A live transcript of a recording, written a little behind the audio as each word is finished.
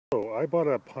So I bought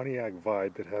a Pontiac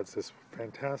Vibe that has this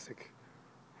fantastic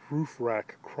roof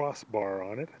rack crossbar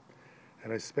on it,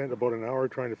 and I spent about an hour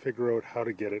trying to figure out how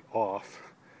to get it off,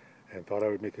 and thought I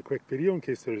would make a quick video in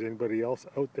case there's anybody else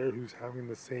out there who's having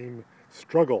the same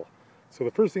struggle. So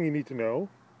the first thing you need to know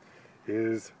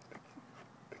is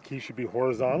the key should be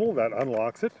horizontal. That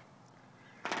unlocks it.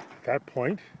 At that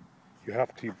point you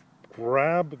have to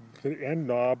grab the end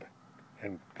knob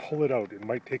and pull it out. It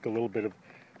might take a little bit of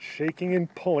shaking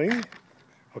and pulling.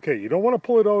 Okay, you don't want to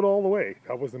pull it out all the way.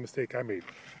 That was the mistake I made.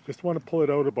 Just want to pull it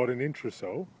out about an inch or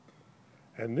so,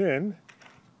 and then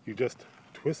you just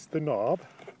twist the knob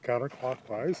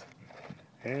counterclockwise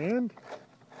and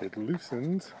it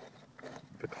loosens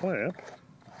the clamp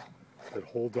that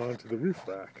holds on to the roof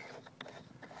rack.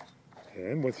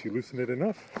 And once you loosen it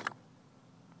enough,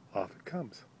 off it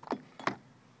comes.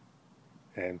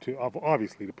 And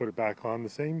obviously to put it back on the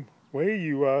same way,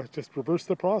 you just reverse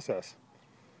the process.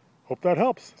 Hope that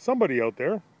helps somebody out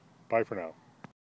there. Bye for now.